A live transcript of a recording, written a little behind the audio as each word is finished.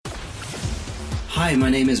Hi,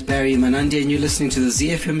 my name is Barry Manandi and you're listening to the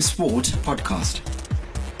ZFM Sport podcast.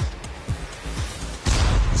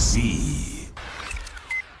 Z.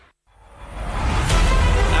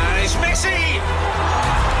 It's Messi!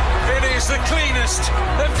 It is the cleanest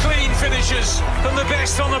of clean finishes from the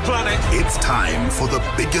best on the planet. It's time for the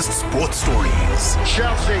biggest sports stories.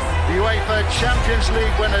 Chelsea, UEFA Champions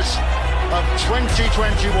League winners of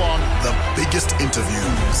 2021. The biggest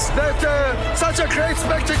interviews. That such a great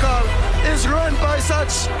spectacle is ruined by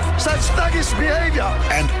such thuggish behavior.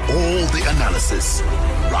 And all the analysis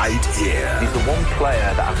right here. He's the one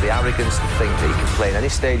player that has the arrogance to think that he can play in any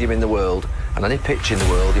stadium in the world and any pitch in the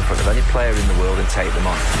world in front of any player in the world and take them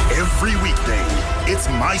on. Every weekday, it's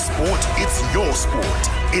my sport, it's your sport.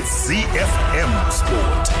 It's ZFM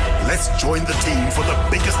Sport. Let's join the team for the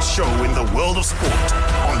biggest show in the world of sport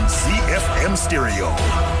on ZFM Stereo.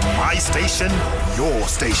 My station, your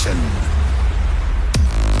station.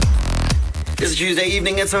 It's a Tuesday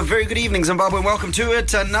evening. It's a very good evening, Zimbabwe, and welcome to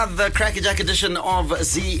it. Another crackerjack edition of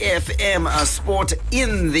ZFM Sport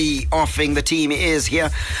in the offing. The team is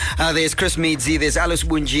here. There's Chris Midzi, there's Alice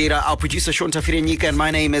Bunjira, our producer Sean Tafirenyika, and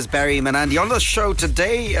my name is Barry Manandi. On the show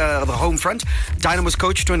today, the home front, Dynamo's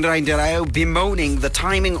coach Twenderayi Ndirayo bemoaning the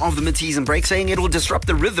timing of the mid-season break, saying it will disrupt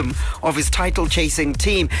the rhythm of his title-chasing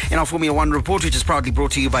team. In our Formula One report, which is proudly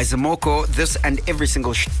brought to you by Zimoko this and every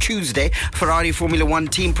single Tuesday, Ferrari Formula One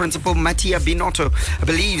team principal Mattia Binotto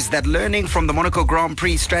believes that learning from the Monaco Grand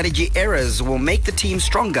Prix strategy errors will make the team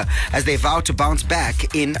stronger as they vow to bounce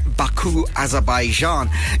back in Baku, Azerbaijan.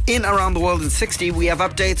 In Around the World in 60, we have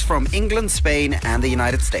updates from England, Spain and the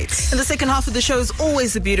United States. In the second half of the show is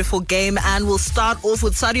always a beautiful game, and we'll start off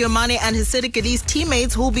with Sadio Mane and his Senegalese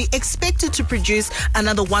teammates who will be expected to produce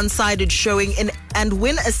another one-sided showing and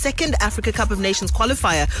win a second Africa Cup of Nations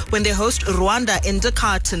qualifier when they host Rwanda in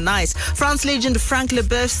Dakar tonight. France legend Frank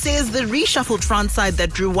Leboeuf says the reshuffled France side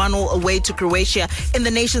that drew 1-1 away to Croatia in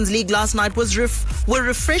the Nations League last night were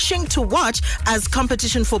refreshing to watch as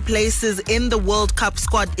competition for places in the World Cup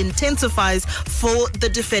squad intensifies for the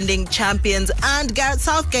defending champions. And Gareth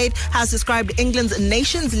Southgate has described England's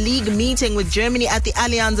Nations League meeting with Germany at the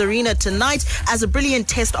Allianz Arena tonight as a brilliant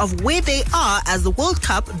test of where they are as the World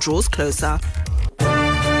Cup draws closer.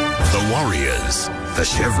 The Warriors, the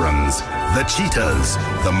Chevrons, the Cheetahs,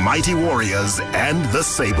 the Mighty Warriors, and the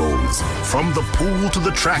Sables. From the pool to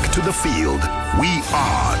the track to the field, we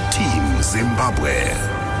are Team Zimbabwe.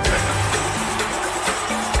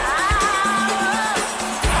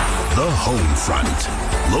 The Home Front.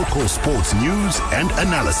 Local sports news and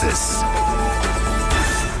analysis.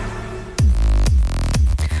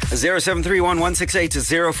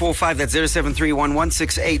 0731-168-045. That's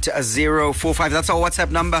 0731-168-045. That's our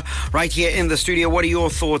WhatsApp number right here in the studio. What are your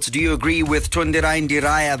thoughts? Do you agree with Twenderayi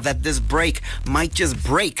Ndirayo that this break might just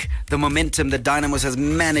break the momentum that Dynamos has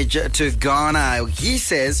managed to garner? He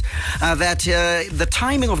says that the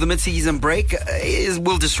timing of the mid-season break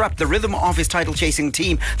will disrupt the rhythm of his title-chasing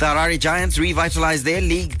team. The Harare Giants revitalized their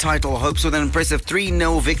league title hopes with an impressive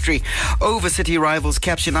 3-0 victory over city rivals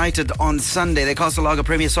Caps United on Sunday. The Castle Lager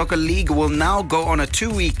Premier Soccer League will now go on a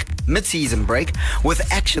 2-week mid-season break with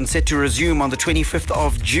action set to resume on the 25th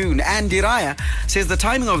of June. And Ndirayo says the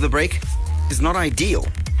timing of the break is not ideal.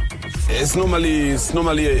 It's normally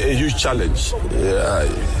a huge challenge,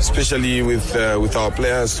 especially with our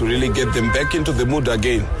players, to really get them back into the mood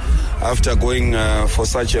again after going for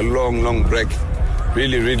such a long break.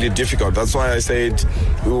 Really difficult. That's why I said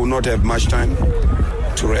we will not have much time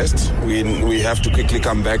to rest. We have to quickly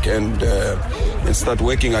come back and start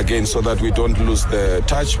working again so that we don't lose the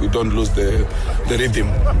touch, we don't lose the rhythm.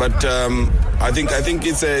 But I think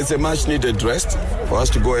it's a much needed rest for us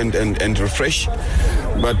to go and refresh.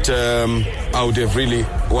 But I would have really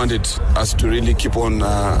wanted us to really keep on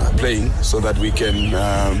playing so that we can.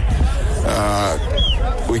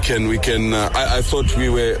 I thought we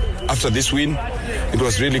were, after this win, it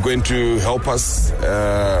was really going to help us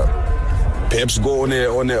perhaps go on a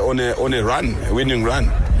run, a winning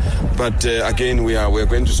run. But again, we're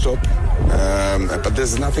going to stop. But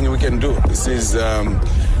there's nothing we can do. This is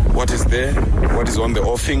what is there, what is on the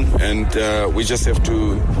offing, and we just have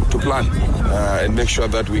to plan and make sure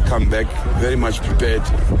that we come back very much prepared,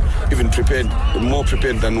 even prepared, more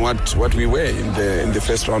prepared than what we were in the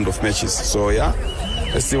first round of matches. So yeah,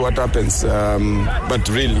 let's see what happens. But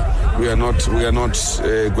really, we are not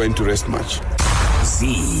going to rest much.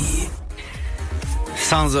 Z.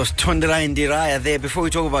 Sounds of Twenderayi Ndirayo there. Before we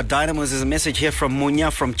talk about Dynamos, there's a message here from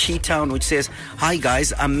Munya from Cheetown which says, "Hi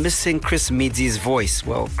guys, I'm missing Chris Midzi's voice."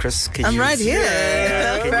 Well, Chris, can I'm you... right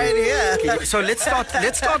here. Right here. So let's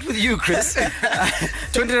start with you, Chris.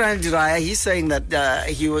 Tondiraya Ndiraya, he's saying that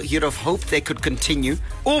he'd have hoped they could continue,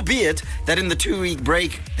 albeit that in the 2-week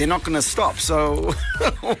break they're not going to stop. So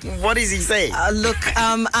what is he saying? Look,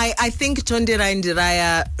 I think Tondiraya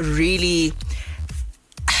Ndiraya really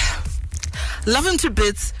love him to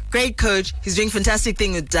bits. Great coach. He's doing fantastic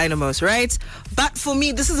thing with Dynamos, right? But for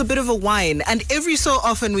me, this is a bit of a whine. And every so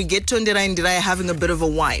often we get Tondiraya Ndiraya having a bit of a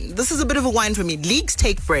whine. This is a bit of a whine for me. Leagues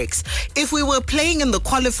take breaks. If we were playing in the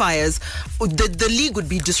qualifiers, the league would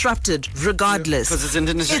be disrupted regardless. Because it's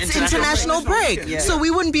international break. Yeah. So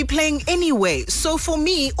we wouldn't be playing anyway. So for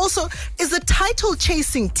me, also, is a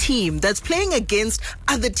title-chasing team that's playing against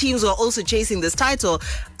other teams who are also chasing this title,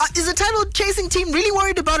 is a title-chasing team really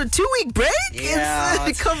worried about a 2-week break?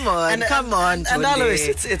 Yeah. Come on. And Alois,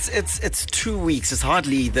 it's 2 weeks. It's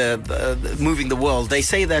hardly the moving the world. They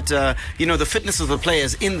say that the fitness of the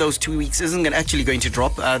players in those 2 weeks isn't actually going to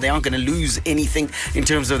drop. They aren't going to lose anything in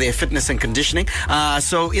terms of their fitness and conditioning.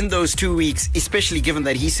 So in those 2 weeks, especially given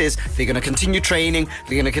that he says they're going to continue training,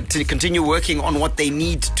 they're going to continue working on what they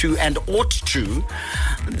need to and ought to,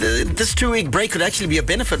 this 2-week break could actually be a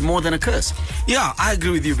benefit more than a curse. Yeah, I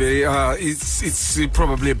agree with you, Barry. It's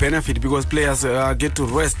probably a benefit because players get to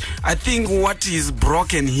rest. I think what is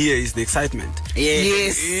broken here is the excitement.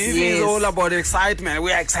 Yes. It is all about excitement.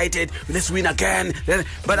 We are excited. Let's win again.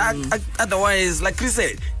 But otherwise, like Chris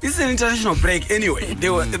said, this is an international break anyway.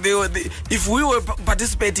 If we were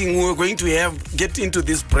participating, we were going to get into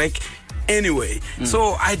this break anyway.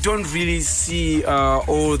 So I don't really see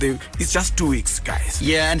it's just 2 weeks, guys.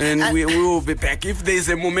 Yeah, and we will be back. If there's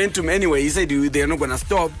a momentum anyway, he said they're not going to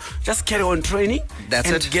stop. Just carry on training. That's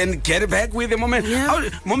it. Again, get back with the momentum. Yeah.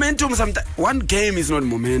 Momentum, one game is not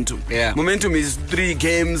momentum. Yeah. Momentum is 3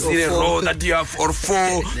 games in a row that you have, or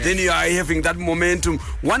 4. Then you are having that momentum.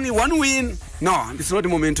 One win. No, it's not a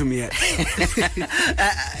momentum yet.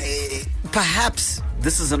 Perhaps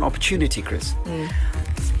this is an opportunity, Chris.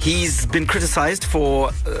 He's been criticized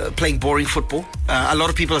for playing boring football. A lot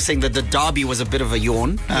of people are saying that the derby was a bit of a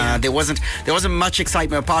yawn. There wasn't much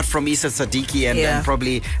excitement apart from Issa Sadiki and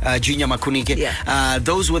probably Junior Makunike. Yeah.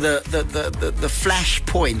 Those were the flash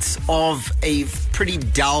points of a pretty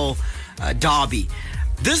dull derby.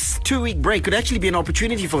 This 2-week break could actually be an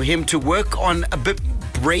opportunity for him to work on a bit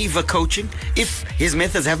braver coaching. If his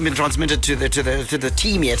methods haven't been transmitted to the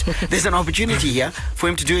team yet, there's an opportunity here for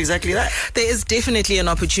him to do exactly that. There is definitely an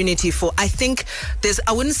opportunity for, I think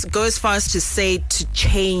I wouldn't go as far as to say to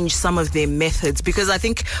change some of their methods, because I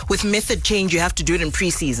think with method change you have to do it in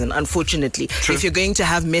pre-season, unfortunately. True. If you're going to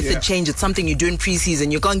have method change, it's something you do in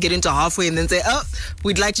pre-season. You can't get into halfway and then say,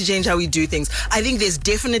 we'd like to change how we do things. I think there's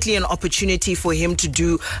definitely an opportunity for him to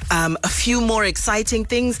do a few more exciting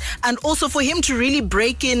things, and also for him to really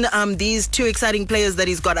break in these 2 exciting players that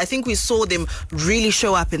he's got. I think we saw them really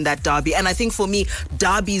show up in that derby, and I think for me,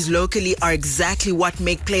 derbies locally are exactly what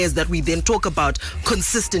make players that we then talk about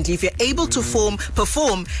consistently. If you're able to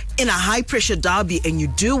perform in a high-pressure derby and you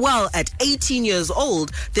do well at 18 years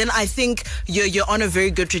old, then I think you're on a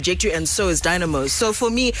very good trajectory, and so is Dynamo. So for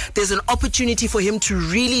me, there's an opportunity for him to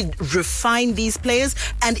really refine these players,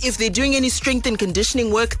 and if they're doing any strength and conditioning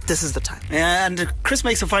work, this is the time. Yeah, and Chris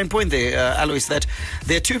makes a fine point there, Alois, that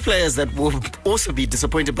there are 2 players that will also be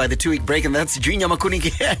disappointed by the 2-week break, and that's Junior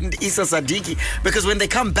Makunike and Issa Sadiki, because when they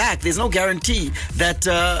come back, there's no guarantee that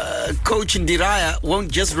Coach Ndiraya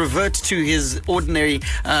won't just revert to his ordinary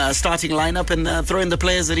starting lineup and throw in the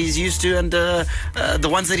players that he's used to and the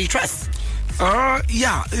ones that he trusts.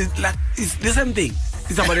 It's the same thing.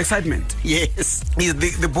 It's about excitement. Yes.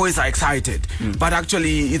 The boys are excited, but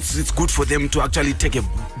actually it's good for them to actually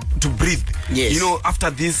to breathe. Yes. After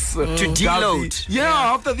this to deload.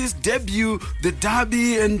 After this debut, the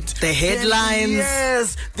derby and the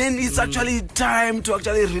headlines. Then it's actually time to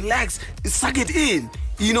actually relax, suck it in.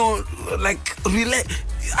 Relax.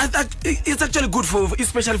 It's actually good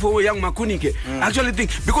especially for young Makunike. Actually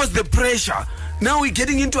think, because the pressure. Now we're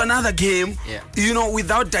getting into another game.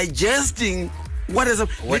 Without digesting what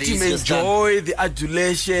let him enjoy the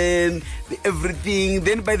adulation, the everything.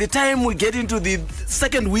 Then by the time we get into the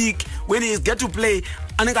second week, when he get to play,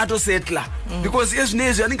 anenge atosetla because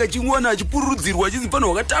ezvinezvi anenge achingwana achipururudzirwa achinzi pano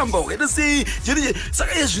wakatamba wakaita sei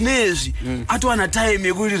saka ezvinezvi atowana time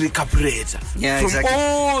yekuti recuperate from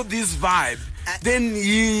all this vibe. Then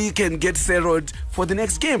he can get settled for the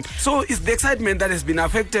next game. So it's the excitement that has been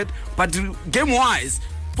affected, but game-wise,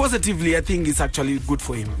 positively, I think it's actually good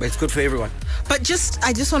for him. But it's good for everyone. But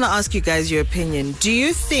I just want to ask you guys your opinion. Do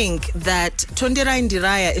you think that Tondera and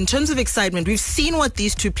Ndiraya, in terms of excitement, we've seen what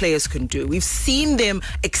these two players can do. We've seen them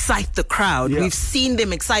excite the crowd. Yeah. We've seen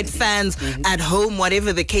them excite fans at home,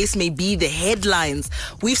 whatever the case may be, the headlines.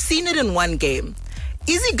 We've seen it in one game.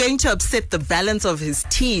 Is he going to upset the balance of his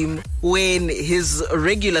team when his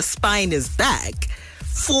regular spine is back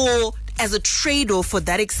as a trade-off for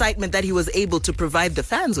that excitement that he was able to provide the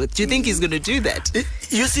fans with? Do you think he's going to do that?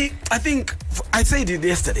 You see, I think I said it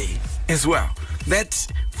yesterday as well, that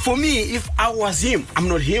for me, if I was him, I'm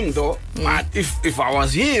not him though, but if I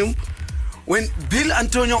was him, when Bill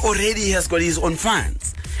Antonio already has got his own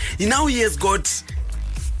fans, now he has got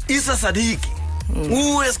Issa Sadiki,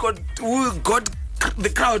 who got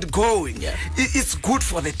the crowd going. Yeah. It's good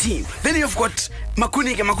for the team. Then you've got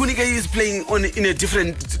Makunike. Makunike is playing in a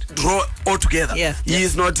different role altogether. Yeah. He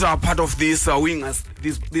is not part of these wingers,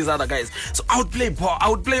 these other guys. So I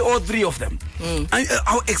would play all three of them.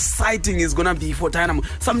 How exciting is gonna be for Dynamo.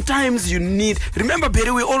 Sometimes you need. Remember,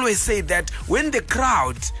 Perry, we always say that when the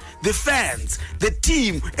crowd, the fans, the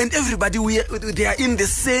team, and everybody, they are in the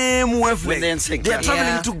same wavelength. They are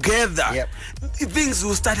traveling together. Yep. Things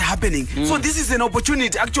will start happening. So this is an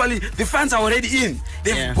opportunity. Actually, the fans are already in.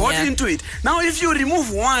 They've bought into it. Now, if you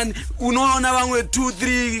remove one, unaona 2,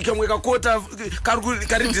 3, kamweka quarter,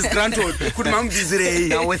 kari disgruntled,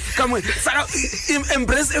 now with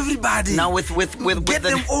embrace everybody. Now with get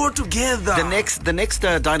them all together. The next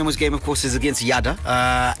Dynamo's game, of course, is against Yada,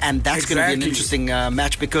 and that's going to be an interesting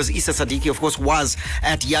match because Issa Sadiki, of course, was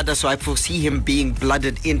at Yada, so I foresee him being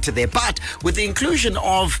blooded into there. But with the inclusion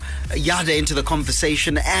of Yada into the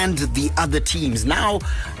conversation and the other teams, now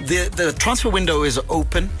the transfer window is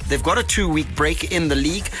open. They've got a 2-week break in the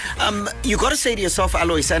league. You got to say to yourself,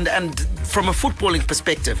 Alois, and from a footballing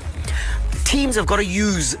perspective, teams have got to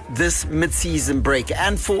use this mid-season break.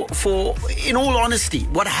 And for in all honesty,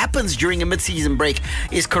 what happens during a mid-season break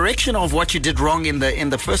is correction of what you did wrong in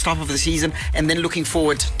the first half of the season and then looking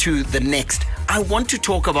forward to the next. I want to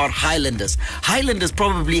talk about Highlanders. Highlanders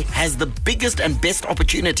probably has the biggest and best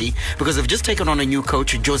opportunity because they've just taken on a new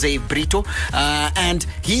coach, Jose Brito, and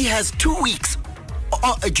he has 2 weeks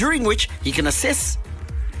during which he can assess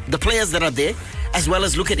the players that are there as well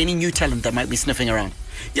as look at any new talent that might be sniffing around.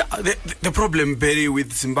 Yeah, the problem, Barry,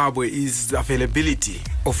 with Zimbabwe is the availability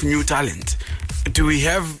of new talent. Do we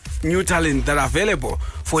have new talent that are available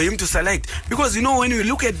for him to select? Because, when you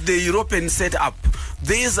look at the European setup,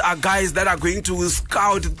 these are guys that are going to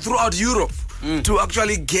scout throughout Europe to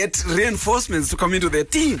actually get reinforcements to come into their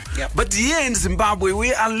team. Yep. But here in Zimbabwe,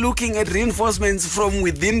 we are looking at reinforcements from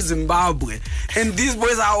within Zimbabwe. And these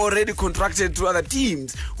boys are already contracted to other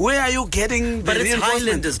teams. Where are you getting the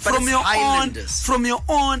reinforcements? From your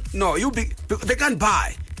own. No, they can't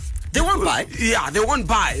buy. They won't buy. Yeah, they won't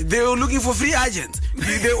buy. They're looking for free agents.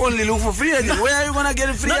 They only look for free agents. Where are you going to get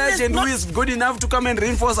a free agent who is good enough to come and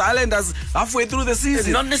reinforce Highlanders halfway through the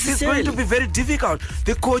season? Not necessarily. It's going to be very difficult.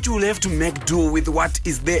 The coach will have to make do with what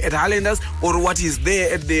is there at Highlanders or what is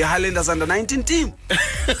there at the Highlanders under-19 team.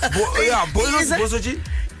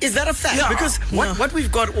 Is that a fact? Yeah. Because what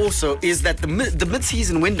we've got also is that the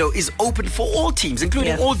mid-season window is open for all teams,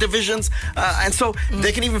 including all divisions, and so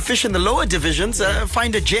they can even fish in the lower divisions,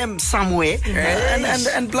 find a gem somewhere,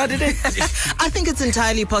 and blood it in. I think it's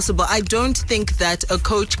entirely possible. I don't think that a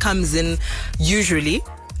coach comes in usually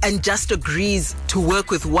and just agrees to work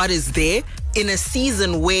with what is there in a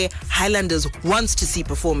season where Highlanders wants to see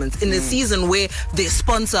performance, in a season where their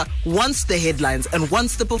sponsor wants the headlines and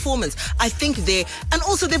wants the performance. I think and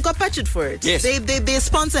also they've got budget for it. Yes. Their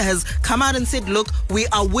sponsor has come out and said, look, we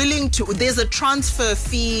are willing to, there's a transfer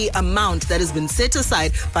fee amount that has been set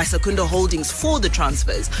aside by Secunda Holdings for the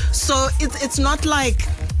transfers. So it's not like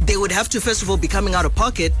they would have to, first of all, be coming out of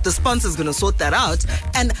pocket. The sponsor's going to sort that out.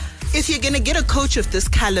 And if you're going to get a coach of this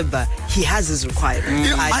caliber, he has his requirements,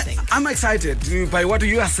 I think. I'm excited by what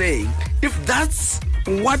you are saying. If that's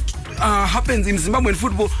what happens in Zimbabwean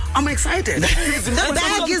football, I'm excited. The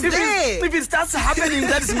bag is there. If it starts happening,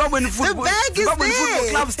 that Zimbabwean football, football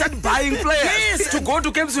club start buying players to go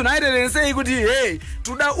to Caps United and say, hey,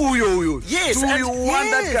 tuda uyo. Yes. Do you want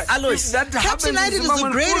that guy? Alois, Caps United is a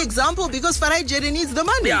great example because Farai Jedi needs the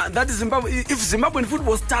money. Yeah, that is Zimbabwe. If Zimbabwean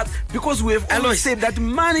football starts, because we have always said that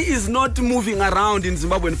money is not moving around in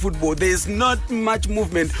Zimbabwean football. There is not much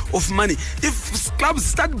movement of money. If clubs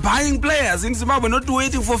start buying players in Zimbabwe, not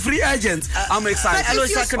waiting for free agents, I'm excited. But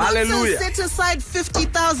if your sponsor set aside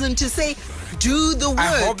 50,000 to say, do the work.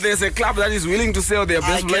 I hope there's a club that is willing to sell their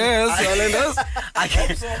best players.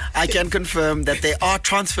 I can confirm that there are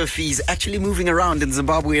transfer fees actually moving around in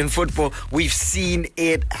Zimbabwean football. We've seen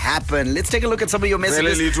it happen. Let's take a look at some of your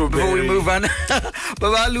messages before we move on.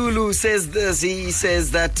 Baba Lulu says this. He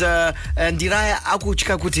says that Ndiraya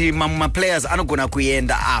akutya kuti mamma players anogona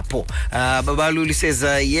kuenda apo. Baba Lulu says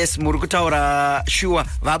yes, murukutaura shua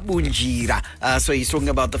vabunjira. So he's talking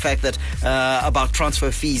about the fact that about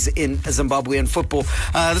transfer fees in Zimbabwean football.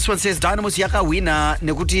 This one says Dynamos yakawina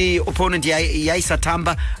nekuti opponent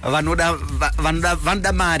yaisatamba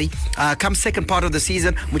vanoda mari. Come second part of the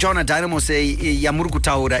season muchaona Dynamos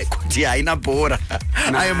yamurukutaura kuti haina bora.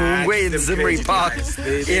 I am Ungwe in Zimri Park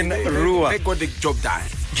in Rua. They got the job done.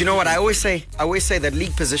 Do you know what I always say? I always say that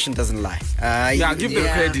league position doesn't lie. Give them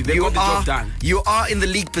credit. They got the job done. You are in the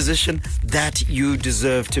league position that you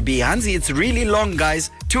deserve to be. Hansi, it's really long, guys.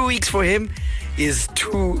 2 weeks for him is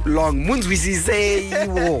too long. Munzwisi say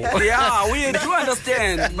yeah, we do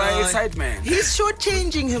understand my excitement. He's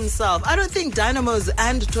shortchanging himself. I don't think Dynamos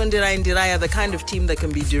and Tonderai Ndiraya are the kind of team that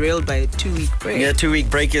can be derailed by a 2-week break. Yeah, 2-week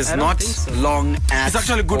break is not long at It's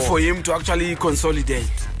actually good all. for him to actually consolidate.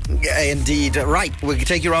 Yeah, indeed. Right, we can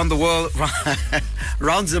take you around the world,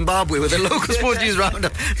 around Zimbabwe with a local sport news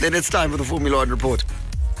roundup. Then it's time for the Formula One report.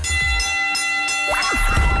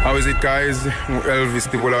 How is it, guys? Elvis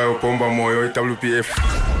Tibulayo Pomba Moyo,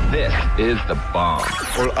 WPF. This is The Bomb.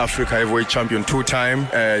 All Africa heavyweight champion 2-time.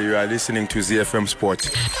 You are listening to ZFM Sport.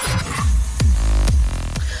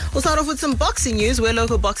 We'll start off with some boxing news, where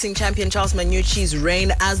local boxing champion Charles Manucci's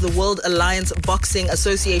reign as the World Alliance Boxing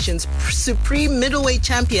Association's supreme middleweight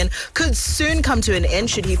champion could soon come to an end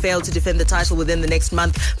should he fail to defend the title within the next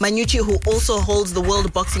month. Manucci, who also holds the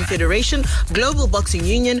World Boxing Federation, Global Boxing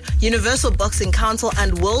Union, Universal Boxing Council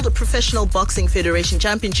and World Professional Boxing Federation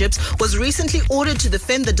championships, was recently ordered to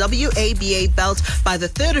defend the WABA belt by the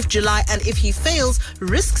 3rd of July, and if he fails,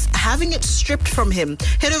 risks having it stripped from him.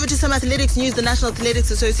 Head over to some athletics news. The National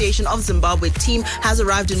Athletics Association of Zimbabwe team has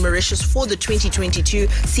arrived in Mauritius for the 2022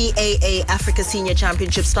 CAA Africa Senior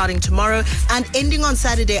Championship, starting tomorrow and ending on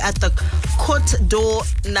Saturday at the Cote d'Or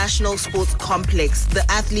National Sports Complex. The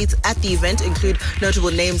athletes at the event include notable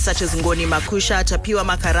names such as Ngoni Makusha, Tapiwa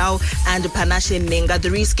Makarau and Panashe Nenga. The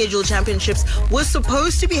rescheduled championships were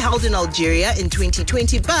supposed to be held in Algeria in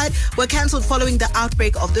 2020 but were cancelled following the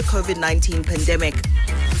outbreak of the COVID-19 pandemic.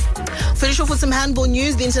 Finish off with some handball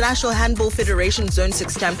news. The International Handball Federation Zone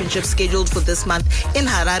 6 Championships, scheduled for this month in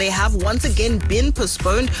Harare, have once again been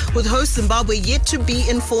postponed, with host Zimbabwe yet to be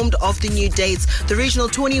informed of the new dates. The regional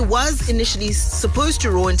tourney was initially supposed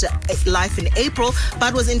to roar into life in April,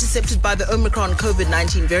 but was intercepted by the Omicron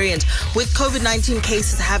COVID-19 variant. With COVID-19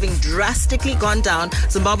 cases having drastically gone down,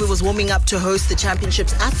 Zimbabwe was warming up to host the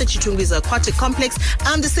championships at the Chitungwiza Aquatic Complex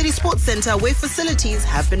and the City Sports Center, where facilities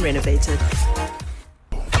have been renovated.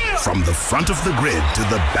 From the front of the grid to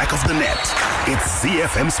the back of the net, it's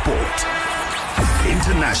ZFM Sport.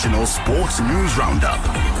 International Sports News Roundup,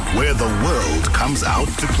 where the world comes out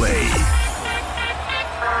to play.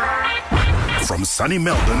 From sunny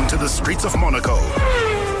Melbourne to the streets of Monaco,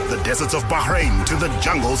 the deserts of Bahrain to the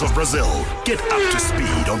jungles of Brazil, get up to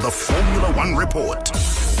speed on the Formula One report.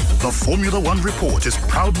 The Formula One report is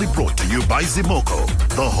proudly brought to you by Zimoco,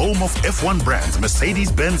 the home of F1 brands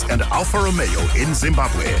Mercedes-Benz and Alfa Romeo in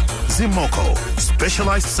Zimbabwe. Zimoco,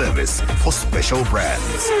 specialized service for special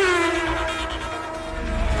brands.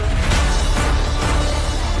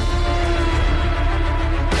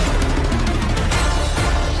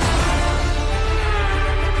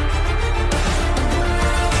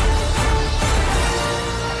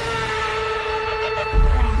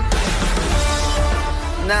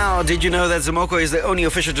 Now, did you know that Zimoco is the only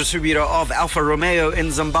official distributor of Alfa Romeo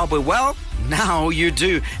in Zimbabwe? Well, now you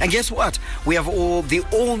do. And guess what? We have the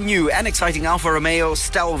all-new and exciting Alfa Romeo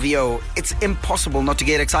Stelvio. It's impossible not to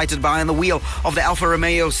get excited behind the wheel of the Alfa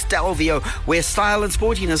Romeo Stelvio, where style and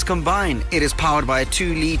sportiness combine. It is powered by a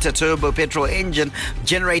 2-liter turbo petrol engine,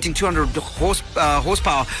 generating 200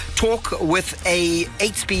 horsepower torque with a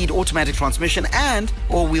 8-speed automatic transmission and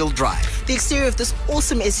all-wheel drive. The exterior of this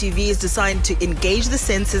awesome SUV is designed to engage the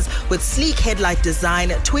senses with sleek headlight design,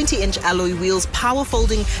 20-inch alloy wheels,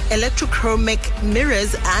 power-folding electrochromic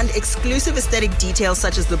mirrors, and exclusive aesthetic details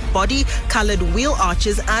such as the body-colored wheel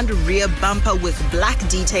arches and rear bumper with black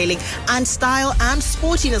detailing, and style and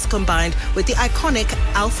sportiness combined with the iconic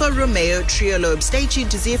Alfa Romeo Triolobe. Stay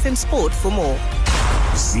tuned to ZFM Sport for more.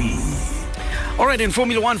 All right, in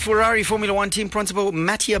Formula One, Ferrari Formula One team principal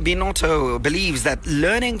Mattia Binotto believes that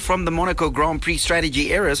learning from the Monaco Grand Prix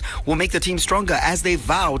strategy errors will make the team stronger as they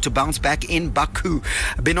vow to bounce back in Baku.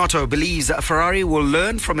 Binotto believes Ferrari will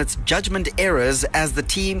learn from its judgment errors as the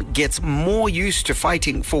team gets more used to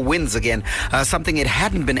fighting for wins again, something it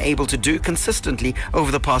hadn't been able to do consistently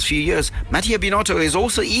over the past few years. Mattia Binotto is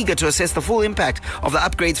also eager to assess the full impact of the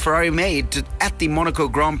upgrades Ferrari made at the Monaco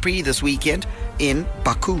Grand Prix this weekend in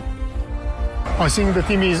Baku. I think the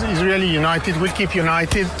team is really united. We'll keep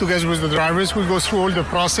united together with the drivers. We'll go through all the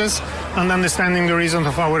process and understanding the reason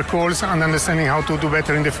of our calls and understanding how to do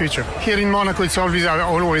better in the future. Here in Monaco, it's always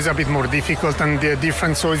a bit more difficult and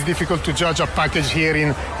different, so it's difficult to judge a package here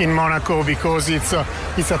in Monaco because it's a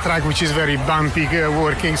track which is very bumpy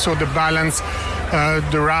working, so the balance,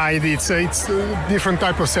 the ride, it's a different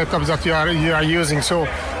type of setups that you are using. So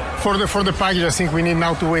for the package, I think we need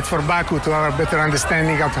now to wait for Baku to have a better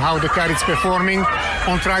understanding of how the car is performing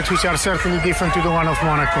on tracks which are certainly different to the one of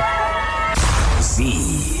Monaco.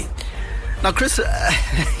 Now, Chris,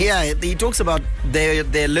 he talks about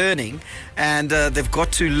their learning and they've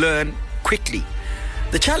got to learn quickly.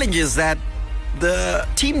 The challenge is that the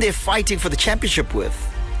team they're fighting for the championship with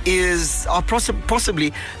are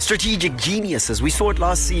possibly strategic geniuses. We saw it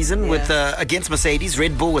last season with against Mercedes.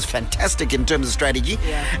 Red Bull was fantastic in terms of strategy.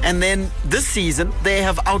 And then this season, they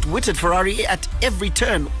have outwitted Ferrari at every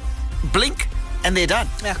turn. Blink, and they're done.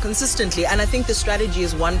 Yeah, consistently. And I think the strategy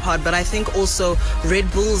is one part, but I think also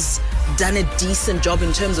Red Bull's done a decent job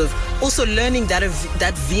in terms of also learning that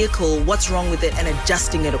vehicle, what's wrong with it, and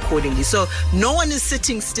adjusting it accordingly. So no one is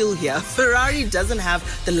sitting still here. Ferrari doesn't have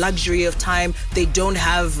the luxury of time. They don't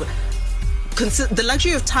have the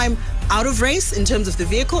luxury of time out of race in terms of the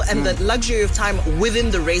vehicle and the luxury of time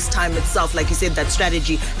within the race time itself. Like you said, that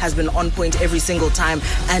strategy has been on point every single time.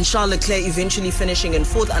 And Charles Leclerc eventually finishing in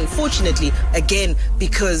fourth, unfortunately, again,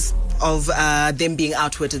 because of them being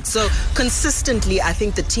outwitted. So consistently, I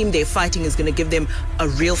think the team they're fighting is going to give them a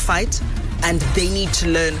real fight, and they need to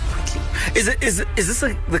learn quickly. Is this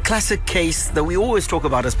the classic case that we always talk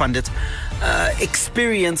about as pundits?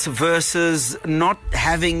 Experience versus not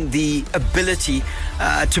having the ability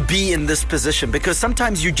to be in this position, because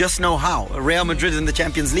sometimes you just know how. Real Madrid in the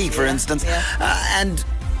Champions League, for instance, and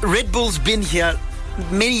Red Bull's been here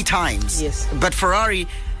many times, but Ferrari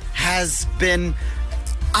has been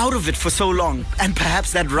out of it for so long, and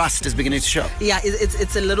perhaps that rust is beginning to show. Yeah,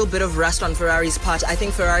 it's a little bit of rust on Ferrari's part. I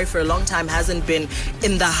think Ferrari for a long time hasn't been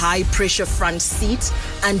in the high pressure front seat,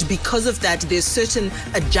 and because of that there's certain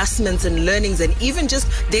adjustments and learnings, and even just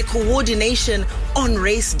their coordination on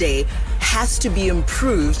race day has to be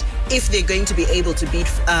improved if they're going to be able to beat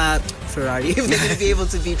Ferrari, if they're going to be able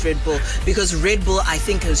to beat Red Bull. Because Red Bull, I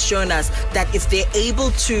think, has shown us that if they're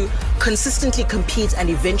able to consistently compete and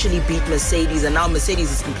eventually beat Mercedes, and now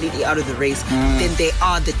Mercedes is completely out of the race, then they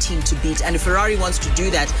are the team to beat. And if Ferrari wants to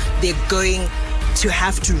do that, they're going to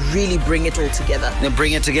have to really bring it all together. They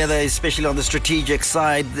bring it together, especially on the strategic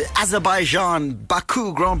side. The Azerbaijan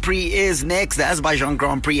Baku Grand Prix is next. The Azerbaijan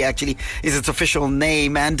Grand Prix actually is its official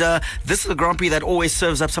name, and this is a Grand Prix that always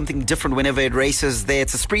serves up something different whenever it races there.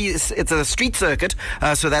 It's a street circuit,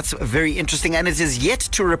 so that's very interesting, and it is yet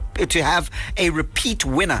to have a repeat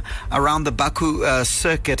winner around the Baku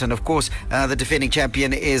circuit. And of course, the defending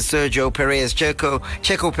champion is Sergio Perez,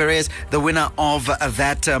 Checo Perez, the winner of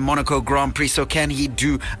that Monaco Grand Prix. So can he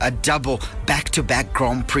do a double back-to-back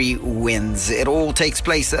Grand Prix wins? It all takes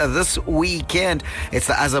place this weekend. It's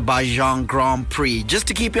the Azerbaijan Grand Prix. Just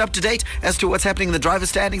to keep you up to date as to what's happening in the driver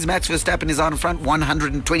standings, Max Verstappen is out in front,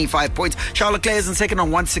 125 points. Charles Leclerc is in second on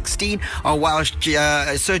 116, while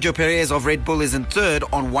Sergio Perez of Red Bull is in third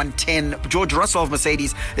on 110. George Russell of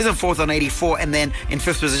Mercedes is in fourth on 84, and then in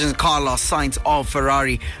fifth position, Carlos Sainz of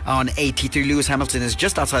Ferrari on 83. Lewis Hamilton is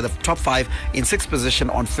just outside the top five in sixth position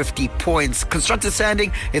on 50 points. Constructed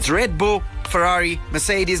standing, it's Red Bull, Ferrari,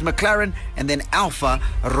 Mercedes, McLaren, and then Alfa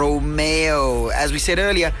Romeo. As we said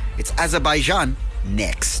earlier, it's Azerbaijan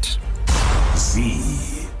next.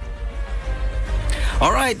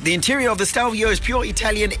 All right, the interior of the Stelvio is pure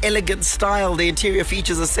Italian elegant style. The interior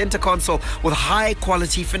features a center console with high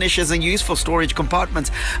quality finishes and useful storage compartments,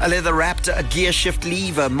 a leather wrapped gear shift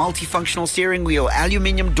lever, multifunctional steering wheel,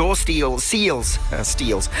 aluminium door steels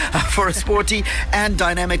for a sporty and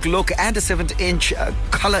dynamic look, and a 7-inch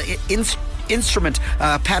color instrument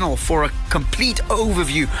panel for a complete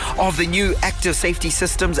overview of the new active safety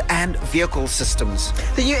systems and vehicle systems.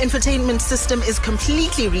 The new infotainment system is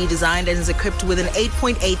completely redesigned and is equipped with an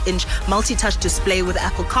 8.8-inch multi-touch display with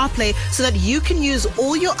Apple CarPlay so that you can use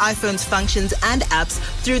all your iPhone's functions and apps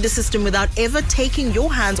through the system without ever taking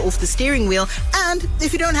your hands off the steering wheel. And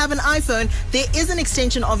if you don't have an iPhone, there is an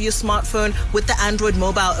extension of your smartphone with the Android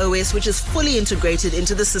mobile OS, which is fully integrated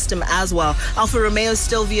into the system as well. Alfa Romeo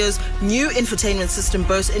Stelvio's new infotainment system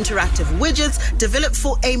boasts interactive widgets developed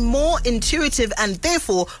for a more intuitive and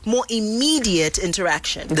therefore more immediate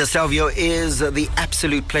interaction. The Stelvio is the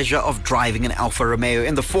absolute pleasure of driving an Alfa Romeo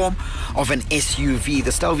in the form of an SUV.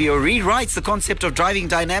 The Stelvio rewrites the concept of driving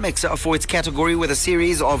dynamics for its category with a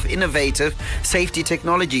series of innovative safety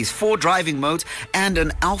technologies, 4 driving modes and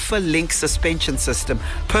an Alfa Link suspension system,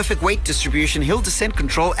 perfect weight distribution, hill descent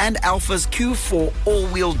control and Alfa's Q4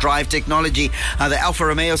 all-wheel drive technology. The Alfa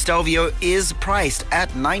Romeo Stelvio is priced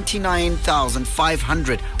at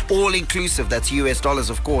 $99,500, all-inclusive. That's US dollars,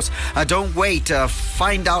 of course. Don't wait.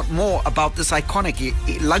 Find out more about this iconic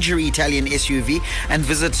luxury Italian SUV and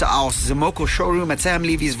visit our Zimoco showroom at Sam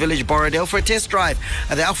Levy's Village, Borrowdale for a test drive.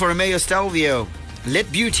 The Alfa Romeo Stelvio.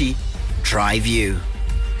 Let beauty drive you.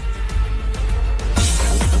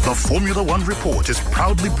 The Formula One Report is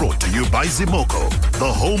proudly brought to you by Zimoco,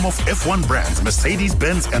 the home of F1 brands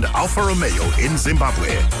Mercedes-Benz and Alfa Romeo in Zimbabwe.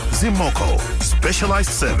 Zimoco, specialized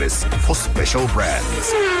service for special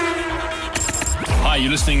brands. Hi,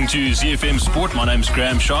 you're listening to ZFM Sport. My name's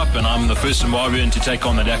Graham Sharp and I'm the first Zimbabwean to take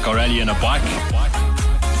on the Dakar Rally in a bike.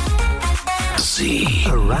 Z.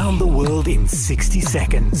 Around the world in 60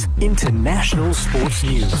 seconds. International sports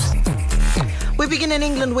news. We begin in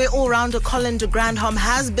England, where all-rounder Colin de Grandhomme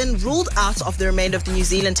has been ruled out of the remainder of the New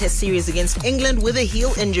Zealand Test series against England with a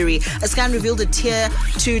heel injury. A scan revealed a tear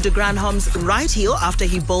to de Grandhomme's right heel after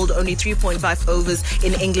he bowled only 3.5 overs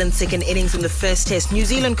in England's second innings in the first Test. New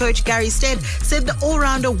Zealand coach Gary Stead said the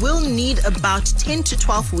all-rounder will need about 10 to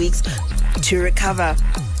 12 weeks to recover.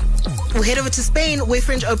 We'll head over to Spain, where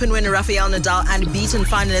French Open winner Rafael Nadal and beaten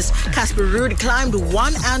finalist Casper Ruud climbed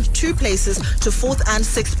 1 and 2 places to 4th and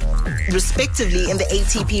 6th, respectively, in the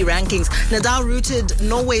ATP rankings. Nadal routed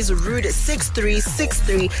Norway's Ruud 6-3,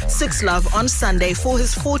 6-3, 6-love on Sunday for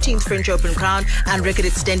his 14th French Open crown and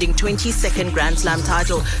record-extending 22nd Grand Slam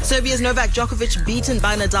title. Serbia's Novak Djokovic, beaten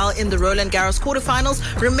by Nadal in the Roland Garros quarterfinals,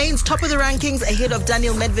 remains top of the rankings ahead of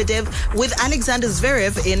Daniil Medvedev, with Alexander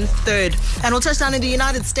Zverev in 3rd. And we'll touch down in the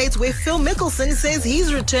United States, where Phil Mickelson says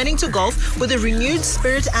he's returning to golf with a renewed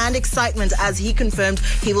spirit and excitement, as he confirmed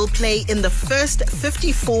he will play in the first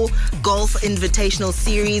 54 Golf Invitational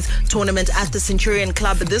Series tournament at the Centurion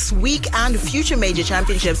Club this week and future major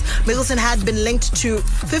championships. Mickelson had been linked to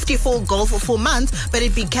 54 Golf for months, but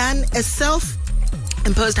it began a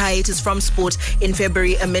self-imposed hiatus from sport in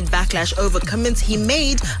February amid backlash over comments he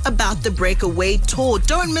made about the breakaway tour.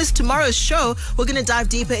 Don't miss tomorrow's show. We're going to dive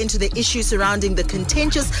deeper into the issues surrounding the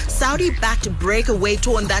contentious Saudi-backed breakaway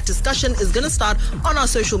tour, and that discussion is going to start on our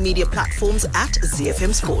social media platforms at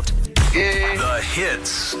ZFM Sport. The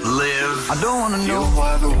hits live. I don't want to know. You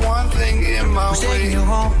are the one thing in my way. Taking you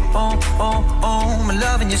home, and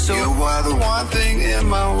loving you so. You are the one thing in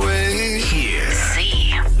my way. Here.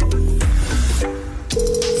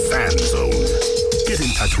 Fan Zone. Get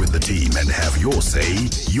in touch with the team and have your say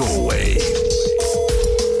your way.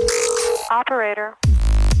 Operator.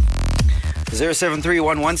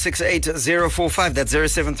 0731168045. That's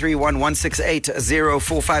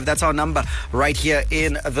 0731168045. That's our number right here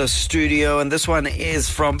in the studio. And this one is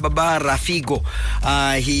from Baba Rafigo.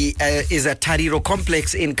 He is at Tariro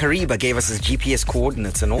Complex in Kariba. Gave us his GPS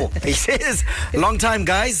coordinates and all. He says, long time,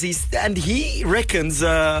 guys. He reckons,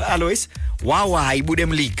 Alois, Wawa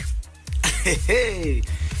Ibudem League.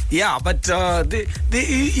 Yeah, but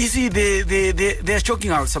you see, they're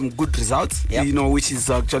choking out some good results, which is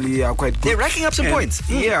actually quite good. They're racking up some points.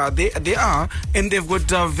 Yeah, they are. And they've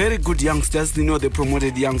got very good youngsters. They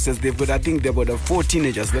promoted youngsters. They've got 4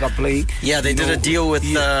 teenagers that are playing. Yeah, they did a deal with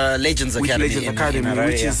Legends Academy. With Legends Academy,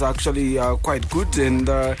 which is actually quite good. And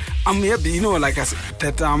I'm happy, like I said,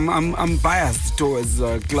 that I'm biased towards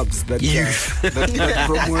clubs that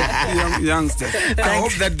promote youngsters. I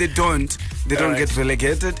hope that they don't get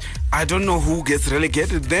relegated. I don't know who gets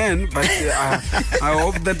relegated then, but I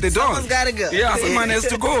hope that they don't. Someone's gotta go. Yeah, someone has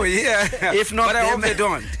to go. Yeah. If not but them, I hope they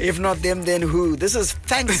don't. If not them, then who? This is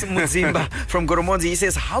Thanks Mudzimba from Goromonzi. He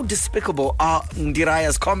says, how despicable are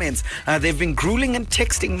Ndiraya's comments? They've been grueling and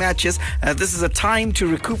texting matches. This is a time to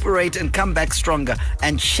recuperate and come back stronger.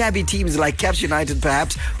 And shabby teams like Caps United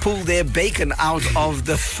perhaps pull their bacon out of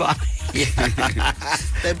the fire.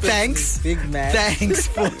 Thanks. Big man. Thanks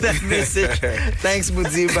for that message. Thanks,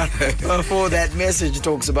 Mudzimba, for that message. It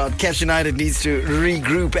talks about Caps United needs to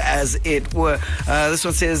regroup, as it were. This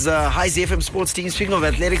one says, hi, ZFM Sports team. Speaking of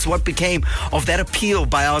athletics, what became of that appeal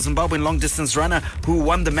by our Zimbabwean long-distance runner who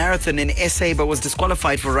won the marathon in SA but was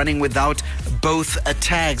disqualified for running without both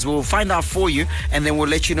tags? We'll find out for you, and then we'll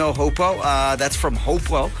let you know, Hopewell. That's from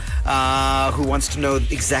Hopewell, who wants to know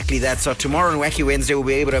exactly that. So tomorrow on Wacky Wednesday, we'll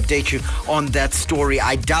be able to update you on that story.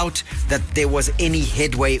 I doubt that there was any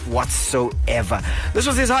headway whatsoever. This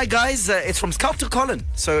one says, hi guys, it's from Sculptor Colin,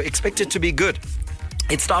 so expect it to be good.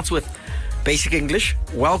 It starts with basic English.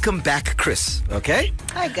 Welcome back, Chris. Okay?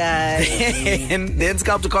 Hi guys. And then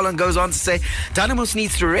Sculptor Colin goes on to say, Dynamos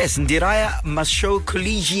needs to rest. Ndiraya must show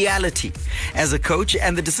collegiality as a coach,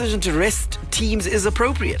 and the decision to rest teams is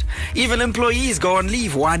appropriate. Even employees go on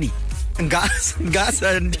leave. Wani.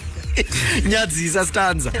 Ngasa and Nyadzisa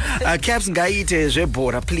stanza. Caps Ngaite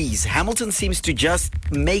Zebora, please. Hamilton seems to just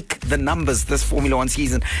make the numbers this Formula One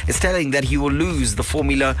season. It's telling that he will lose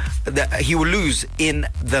he will lose in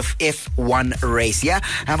the F1 race. Yeah,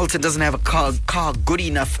 Hamilton doesn't have a car good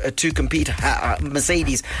enough to compete.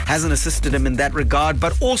 Mercedes hasn't assisted him in that regard,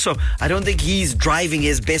 but also I don't think he's driving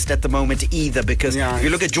his best at the moment either, because if you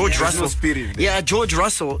look at George Russell, George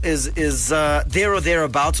Russell is there or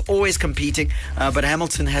thereabouts, always competing, but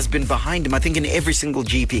Hamilton has been behind him, I think, in every single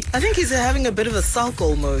GP. I think he's having a bit of a sulk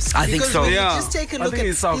almost. I think so. When you just take a look at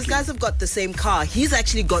these guys have got the same car. He's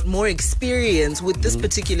actually got more experience with this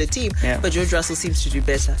particular team, but George Russell seems to do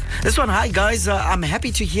better. This one, hi guys, I'm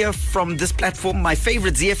happy to hear from this platform, my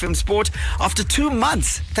favorite ZFM Sport, after 2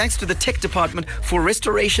 months, thanks to the tech department for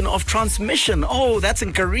restoration of transmission. Oh, that's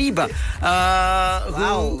in Kariba.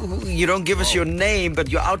 Wow. Who you don't give us your name,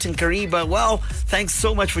 but you're out in Kariba. Well, thanks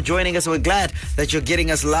so much for joining us. We're glad that you're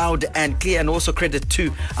getting us loud and clear, and also credit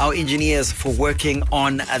to our engineers for working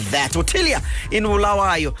on that. Otilia in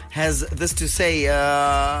Ulawayo has this to say.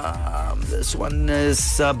 This one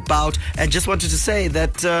is about, and just wanted to say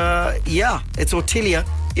that it's Otilia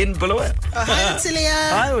in Bulawayo. Hi Otilia.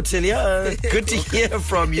 Hi Otilia, good to hear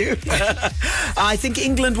from you. I think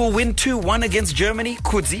England will win 2-1 against Germany.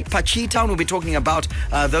 Kudzi, Pachitown, we'll be talking about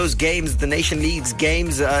those games, the Nation League's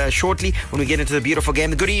games, shortly when we get into the beautiful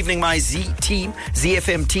game. Good evening, my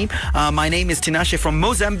ZFM team. My name is Tinashe from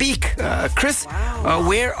Mozambique. Chris,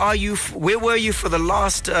 where were you for the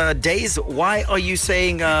last days? Why are you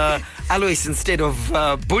saying Alois instead of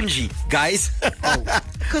Bunji, guys?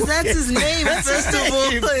 Because that's his name, first of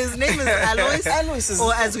all. His name is Alois. Alois is,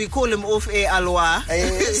 or as we call him, off air Alois.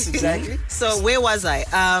 Yes, exactly. So where was I?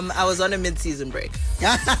 I was on a mid-season break.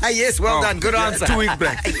 Yes, well done. Good answer. 2-week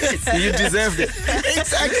break. You deserved it.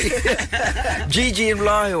 Exactly. Gigi in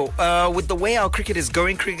Layo, with the way our cricket is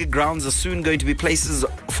going, cricket grounds are soon going to be places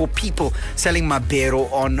for people selling mabero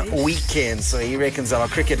on weekends. So he reckons our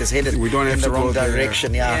cricket is headed in the wrong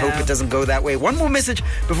direction. I hope it doesn't go that way. One more message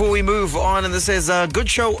before we move on, and this says, good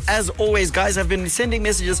show as always, guys. I've been sending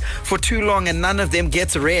messages for too long and none of them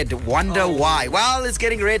gets read. Wonder why. Well, it's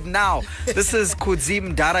getting read now. This is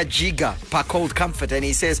Kudzim Darajiga, Cold Comfort, and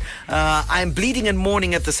he says, I'm bleeding and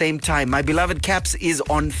mourning at the same time. My beloved Caps is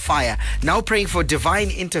on fire. Now praying for divine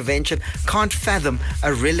intervention. Can't fathom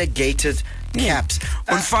a relegated Caps.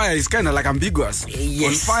 On fire is kind of like ambiguous.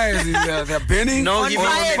 Yes. On fire is they're burning. No, on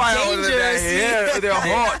fire, dangerous. They're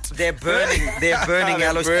hot. They're burning. They're burning,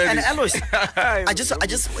 Alois. And Alois, I just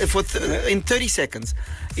in 30 seconds,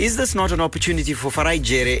 is this not an opportunity for Farai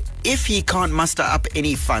Jere, if he can't muster up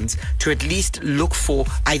any funds, to at least look for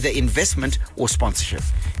either investment or sponsorship?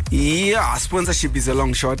 Yeah, sponsorship is a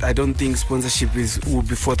long shot. I don't think sponsorship will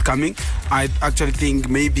be forthcoming. I actually think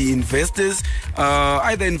maybe investors,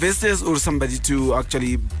 either investors or somebody to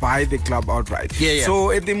actually buy the club outright. Yeah.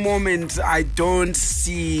 So at the moment, I don't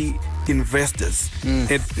see investors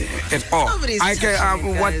at all. I can,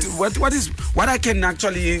 what I can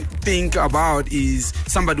actually think about is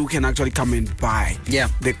somebody who can actually come and buy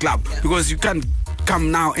the club, because you can't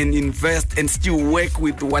come now and invest and still work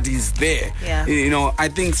with what is there. I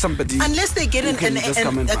think somebody, unless they get a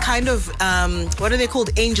kind of what are they called,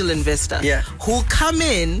 angel investor, who'll come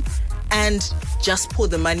in and just pour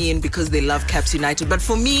the money in because they love Caps United. But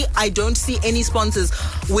for me, I don't see any sponsors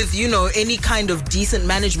with, any kind of decent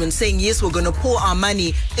management saying, yes, we're going to pour our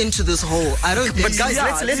money into this hole. I don't think. But guys,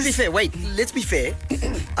 let's be fair. Wait, let's be fair.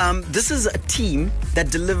 This is a team that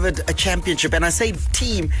delivered a championship, and I say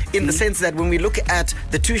team in the sense that when we look at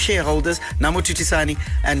the two shareholders, Namo Tutisani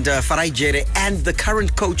and Farai Jere, and the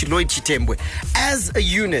current coach Lloyd Chitembwe, as a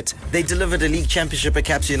unit, they delivered a league championship at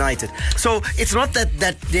Caps United. So it's not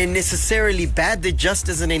that they're necessarily bad, there just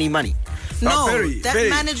isn't any money. No,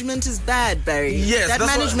 management is bad, Barry. Yes, that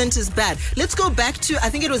management is bad. Let's go back to, I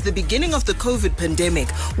think it was the beginning of the COVID pandemic,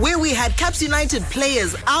 where we had Caps United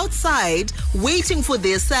players outside waiting for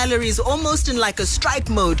their salaries, almost in like a strike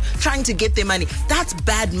mode, trying to get their money. That's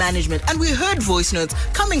bad management. And we heard voice notes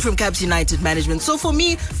coming from Caps United management. So for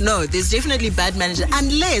me, no, there's definitely bad management.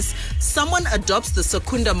 Unless someone adopts the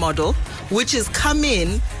Secunda model, which is come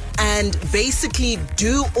in and basically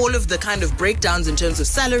do all of the kind of breakdowns in terms of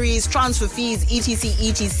salaries, transfer fees,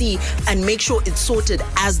 etc., and make sure it's sorted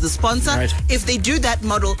as the sponsor. Right. If they do that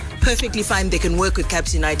model, perfectly fine, they can work with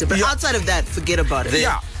Caps United. But outside of that, forget about it.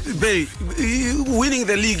 Winning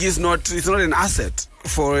the league is not an asset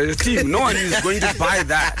for a team. No one is going to buy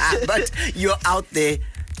that. But you're out there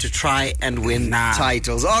to try and win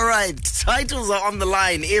titles. All right, titles are on the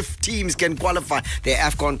line if teams can qualify. They're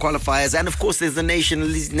AFCON qualifiers, and of course there's the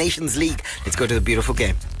Nations League. Let's go to the beautiful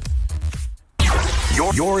game.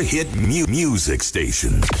 Your hit music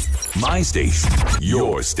station. My station.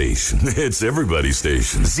 Your station. It's everybody's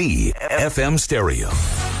station. ZFM Stereo.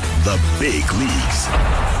 The big leagues.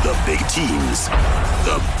 The big teams.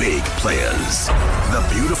 The big players. The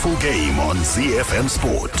beautiful game on ZFM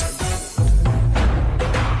Sport.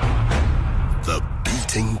 The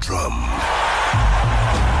beating drum.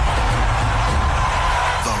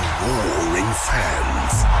 The roaring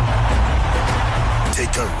fans.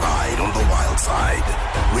 Take a ride on the wild side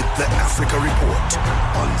with the Africa Report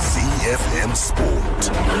on ZFM Sport.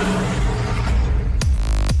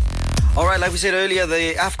 All right, like we said earlier,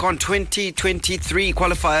 the AFCON 2023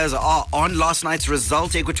 qualifiers are on. Last night's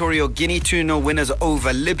result, Equatorial Guinea 2-0 winners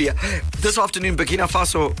over Libya. This afternoon, Burkina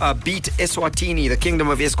Faso beat Eswatini, the Kingdom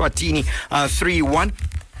of Eswatini, 3-1.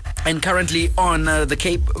 And currently on the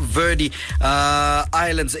Cape Verde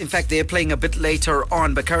Islands. In fact, they're playing a bit later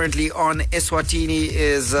on, but currently on Eswatini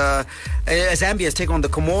is Zambia is taking on the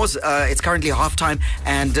Comores. It's currently halftime,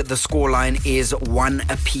 and the scoreline is 1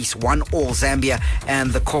 apiece, 1-1 Zambia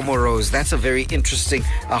and the Comoros. That's a very interesting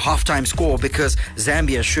halftime score because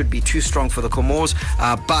Zambia should be too strong for the Comores,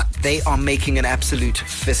 but they are making an absolute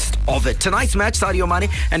fist of it. Tonight's match, Sadio Mane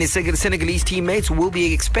and his Senegalese teammates will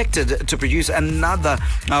be expected to produce another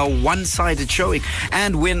one-sided showing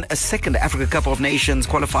and win a second Africa Cup of Nations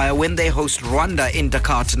qualifier when they host Rwanda in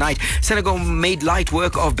Dakar tonight. Senegal made light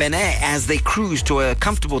work of Benin as they cruised to a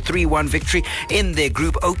comfortable 3-1 victory in their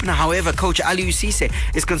group opener. However, coach Aliou Cisse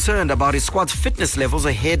is concerned about his squad's fitness levels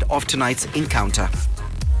ahead of tonight's encounter.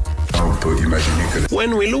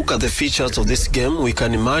 When we look at the features of this game, we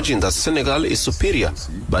can imagine that Senegal is superior.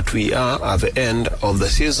 But we are at the end of the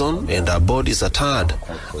season and our bodies are tired.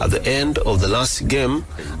 At the end of the last game,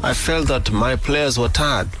 I felt that my players were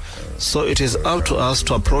tired. So it is up to us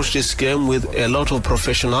to approach this game with a lot of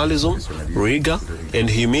professionalism, rigor, and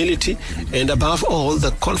humility, and above all, the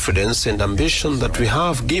confidence and ambition that we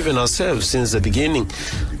have given ourselves since the beginning.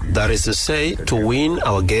 That is to say, to win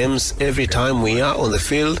our games every time we are on the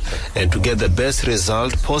field and to get the best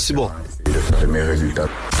result possible.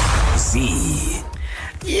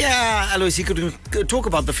 Yeah, Alois, he could talk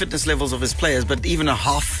about the fitness levels of his players, but even a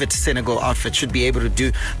half-fit Senegal outfit should be able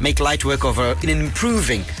to make light work of an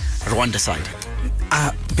improving Rwanda side.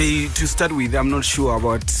 To start with, I'm not sure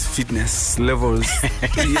about fitness levels.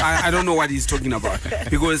 I don't know what he's talking about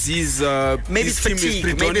because he's maybe it's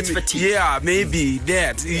fatigue. Maybe it's fatigue. Yeah, maybe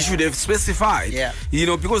that he should have specified. Yeah,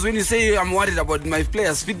 because when you say I'm worried about my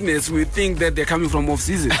players' fitness, we think that they're coming from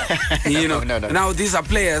off-season. No. Now these are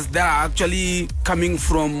players that are actually coming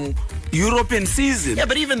from European season. Yeah,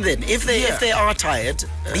 but even then, if they are tired,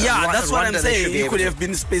 that's what I'm saying. He could have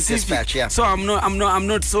been specific. Dispatch, yeah. So I'm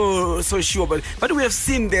not so sure, but we have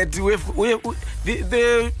seen that we have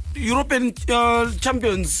the European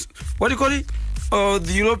champions. What do you call it?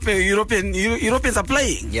 The Europeans are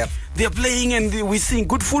playing. Yep. They're playing, and we're seeing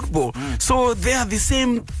good football. So they are the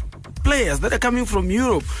same players that are coming from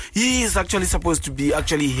Europe. He is actually supposed to be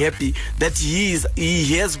actually happy that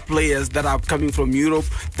he has players that are coming from Europe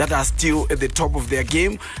that are still at the top of their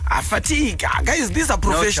game. Fatigue, guys, these are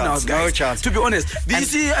professionals, guys. No chance. To be honest, you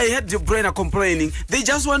see, I heard De Bruyne complaining. They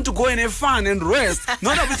just want to go and have fun and rest.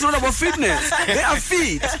 It's not about fitness. They are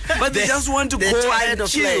fit, but they just want to go and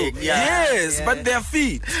chill. Yes, but they are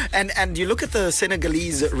fit. And you look at the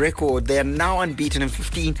Senegalese record. They are now unbeaten in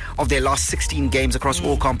 15 of their last 16 games across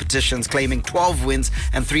all competitions, claiming 12 wins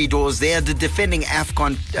and 3 draws. They are the defending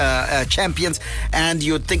AFCON champions, and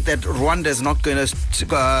you'd think that Rwanda is not going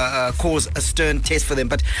to cause a stern test for them.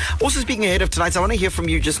 But also speaking ahead of tonight's, I want to hear from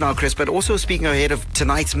you just now, Chris, but also speaking ahead of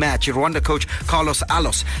tonight's match, Rwanda coach Carlos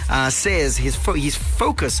Alos says his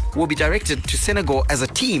focus will be directed to Senegal as a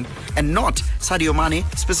team and not Sadio Mane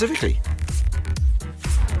specifically.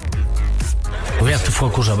 We have to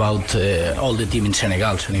focus about all the team in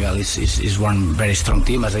Senegal. Senegal is one very strong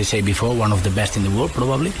team, as I say before, one of the best in the world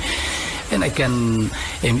probably. And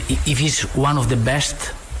if he's one of the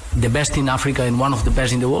best in Africa and one of the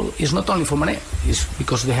best in the world, it's not only for Mane, it's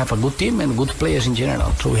because they have a good team and good players in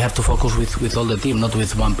general. So we have to focus with all the team, not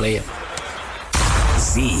with one player.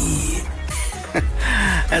 Z.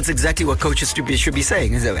 That's exactly what coaches should be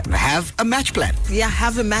saying. Have a match plan. Yeah,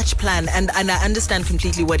 have a match plan. And I understand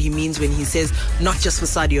completely what he means when he says not just for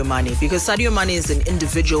Sadio Mane, because Sadio Mane is an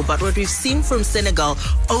individual. But what we've seen from Senegal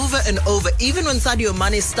over and over, even when Sadio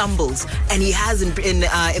Mane stumbles, and he has in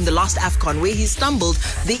the last AFCON where he stumbled,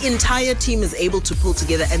 the entire team is able to pull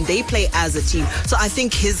together and they play as a team. So I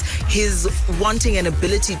think his wanting an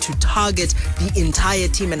ability to target the entire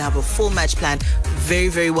team and have a full match plan, very,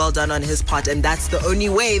 very well done on his part. And that's the only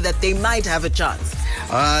way that they might have a chance.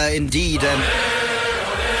 Indeed.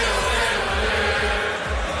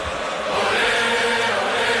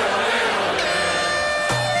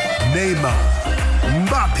 Neymar,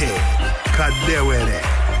 Mbappe, Kadewere,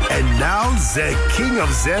 and now the king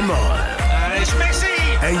of them all. It's Messi!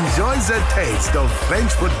 Enjoy the taste of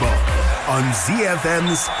French football on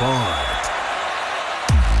ZFM Sport.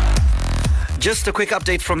 Just a quick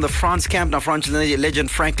update from the France camp. Now, French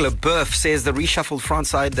legend Frank Leboeuf says the reshuffled France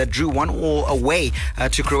side that drew 1-1 away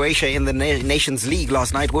to Croatia in the Nations League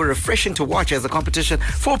last night were refreshing to watch as the competition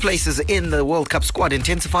for places in the World Cup squad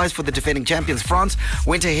intensifies for the defending champions. France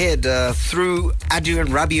went ahead through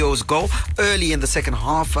Adrien Rabiot's goal early in the second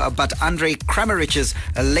half, but Andrei Kramaric's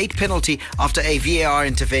late penalty after a VAR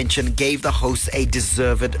intervention gave the hosts a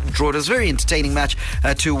deserved draw. It was a very entertaining match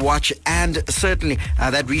to watch, and certainly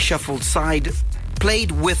that reshuffled side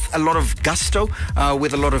played with a lot of gusto,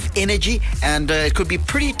 with a lot of energy, and it could be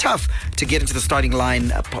pretty tough to get into the starting line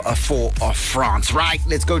for France. Right,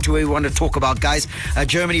 let's go to where we want to talk about, guys.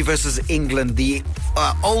 Germany versus England, the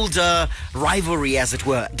older rivalry, as it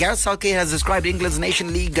were. Gareth Southgate has described England's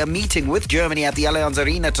Nation League meeting with Germany at the Allianz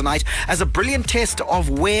Arena tonight as a brilliant test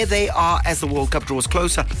of where they are as the World Cup draws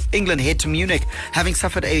closer. England head to Munich, having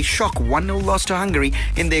suffered a shock 1-0 loss to Hungary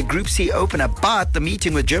in their Group C opener, but the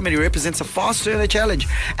meeting with Germany represents a far sterner challenge,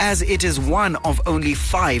 as it is one of only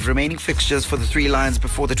 5 remaining fixtures for the Three Lions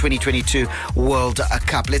before the 2022 World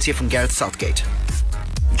Cup. Let's hear from Gareth Southgate.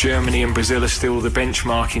 Germany and Brazil are still the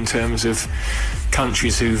benchmark in terms of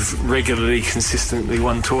countries who've regularly, consistently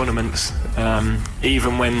won tournaments.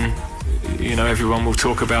 Even when, everyone will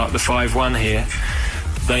talk about the 5-1 here,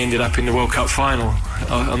 they ended up in the World Cup final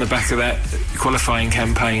on the back of that qualifying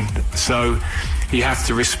campaign. So you have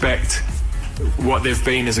to respect what they've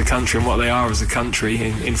been as a country and what they are as a country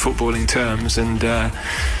in footballing terms, and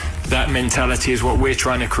that mentality is what we're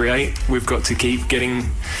trying to create. We've got to keep getting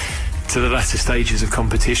to the latter stages of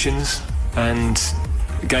competitions, and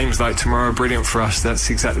games like tomorrow are brilliant for us.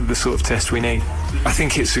 That's exactly the sort of test we need. I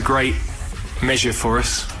think it's a great measure for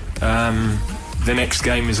us. The next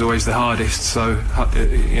game is always the hardest, so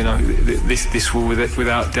this will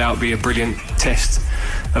without doubt be a brilliant test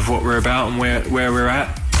of what we're about and where we're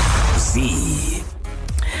at. Z.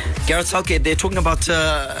 Gareth Southgate, they're talking about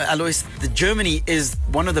Alois. Germany is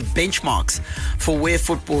one of the benchmarks for where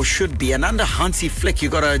football should be, and under Hansi Flick, you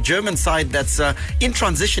got a German side that's in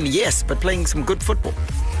transition, yes, but playing some good football.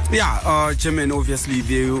 Yeah, German, obviously,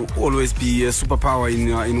 they will always be a superpower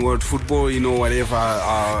in world football,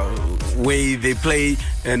 whatever way they play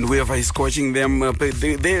and whoever is coaching them.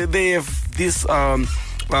 They have this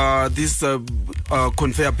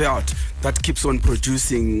conveyor belt that keeps on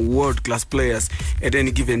producing world-class players at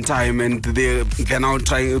any given time, and they're now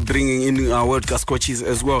bringing in world-class coaches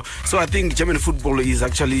as well. So I think German football is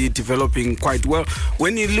actually developing quite well.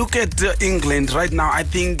 When you look at England right now, I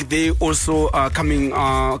think they also are coming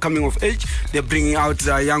of age. They're bringing out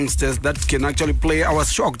youngsters that can actually play. I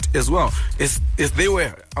was shocked as well as they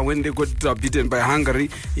were when they got beaten by Hungary.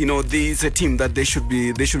 You know, this is a team that they should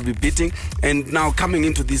be beating. And now coming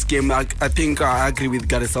into this game, I think I agree with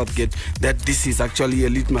Gareth Southgate that this is actually a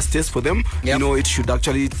litmus test for them. Yep. You know, it should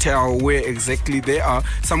actually tell where exactly they are.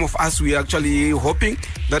 Some of us, we are actually hoping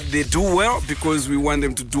that they do well because we want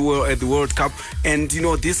them to do well at the World Cup. And you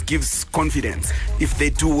know, this gives confidence. If they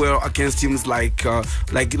do well against teams like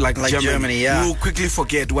Germany, yeah, we'll quickly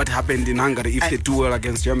forget what happened in Hungary if they do well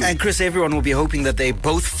against Germany. And Chris, everyone will be hoping that they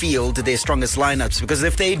both field their strongest lineups, because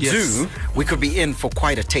if they do, we could be in for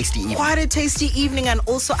quite a tasty evening. Quite a tasty evening, and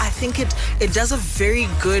also I think it does a very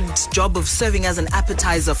good job of serving as an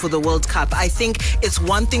appetizer for the World Cup. I think it's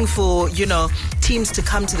one thing for, you know, teams to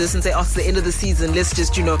come to this and say, after the end of the season, let's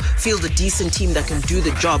just, you know, field a decent team that can do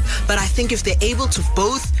the job. But I think if they're able to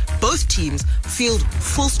both teams field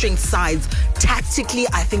full strength sides tactically,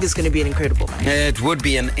 I think it's going to be an incredible match. It would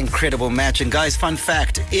be an incredible match. And guys, fun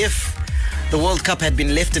fact, if the World Cup had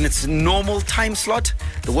been left in its normal time slot,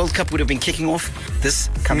 the World Cup would have been kicking off this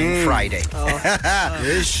coming Friday.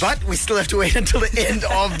 But we still have to wait until the end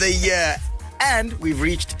of the year. And we've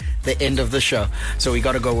reached the end of the show. So we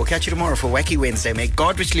got to go. We'll catch you tomorrow for Wacky Wednesday. May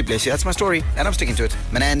God richly bless you. That's my story, and I'm sticking to it.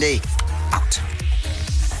 Manandi, out.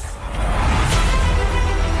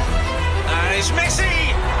 And it's Messi!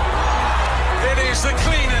 It is the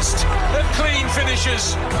cleanest of clean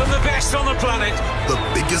finishes and the best on the planet. The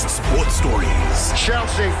biggest sports stories.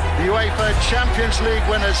 Chelsea, the UEFA Champions League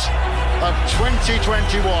winners of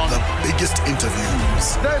 2021. The biggest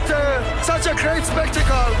interviews. That such a great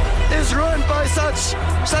spectacle is ruined by such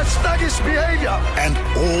thuggish behaviour. And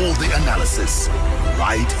all the analysis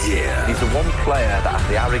right here. He's the one player that has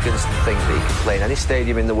the arrogance to think that he can play in any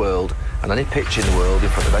stadium in the world and any pitch in the world in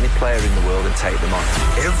front of any player in the world and take them on.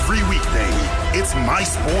 Every weekday, it's my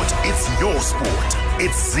sport, it's your sport.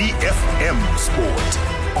 It's ZFM Sport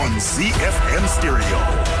on ZFM Stereo.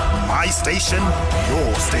 My station,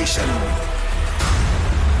 your station.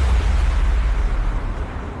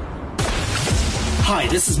 Hi,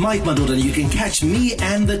 this is Mike Madoda, and you can catch me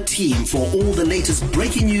and the team for all the latest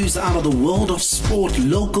breaking news out of the world of sport,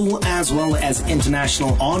 local as well as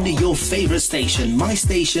international, on your favorite station, my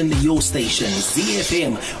station, your station,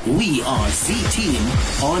 ZFM. We are Z Team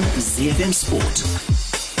on ZFM Sport.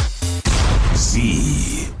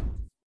 Z.